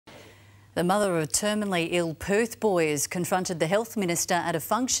The mother of a terminally ill Perth boy has confronted the Health Minister at a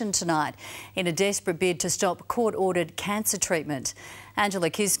function tonight in a desperate bid to stop court-ordered cancer treatment. Angela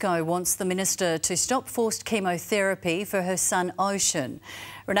Kisco wants the Minister to stop forced chemotherapy for her son Oshin.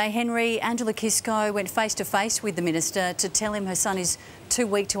 Renee Henry, Angela Kisco went face-to-face with the Minister to tell him her son is too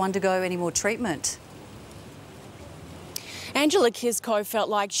weak to undergo any more treatment. Angela Kisco felt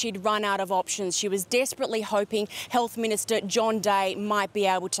like she'd run out of options. She was desperately hoping Health Minister John Day might be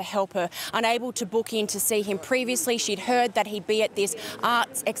able to help her. Unable to book in to see him previously, she'd heard that he'd be at this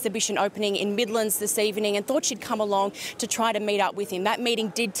arts exhibition opening in Midlands this evening and thought she'd come along to try to meet up with him. That meeting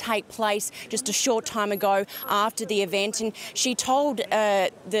did take place just a short time ago after the event, and she told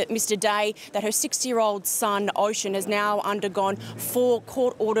Mr Day that her 6-year-old son Oshin has now undergone 4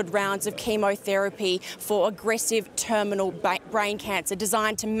 court-ordered rounds of chemotherapy for aggressive terminal brain cancer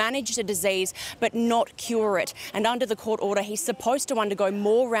designed to manage the disease but not cure it. And under the court order, he's supposed to undergo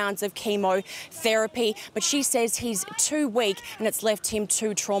more rounds of chemotherapy, but she says he's too weak and it's left him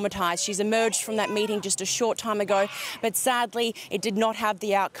too traumatised. She's emerged from that meeting just a short time ago, but sadly it did not have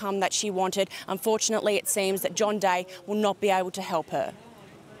the outcome that she wanted. Unfortunately, it seems that John Day will not be able to help her.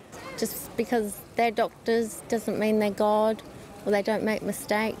 Just because they're doctors doesn't mean they're God or they don't make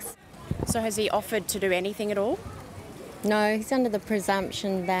mistakes. So has he offered to do anything at all? No, he's under the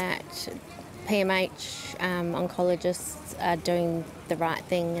presumption that PMH oncologists are doing the right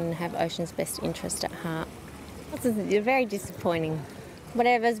thing and have Oshin's best interest at heart. It's very disappointing.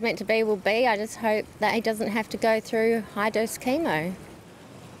 Whatever's meant to be will be. I just hope that he doesn't have to go through high-dose chemo.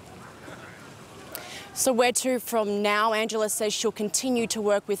 So where to from now? Angela says she'll continue to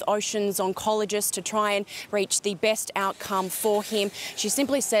work with Oshin's oncologist to try and reach the best outcome for him. She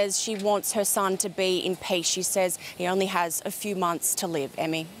simply says she wants her son to be in peace. She says he only has a few months to live.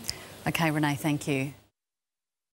 Emmy. OK, Renee, thank you.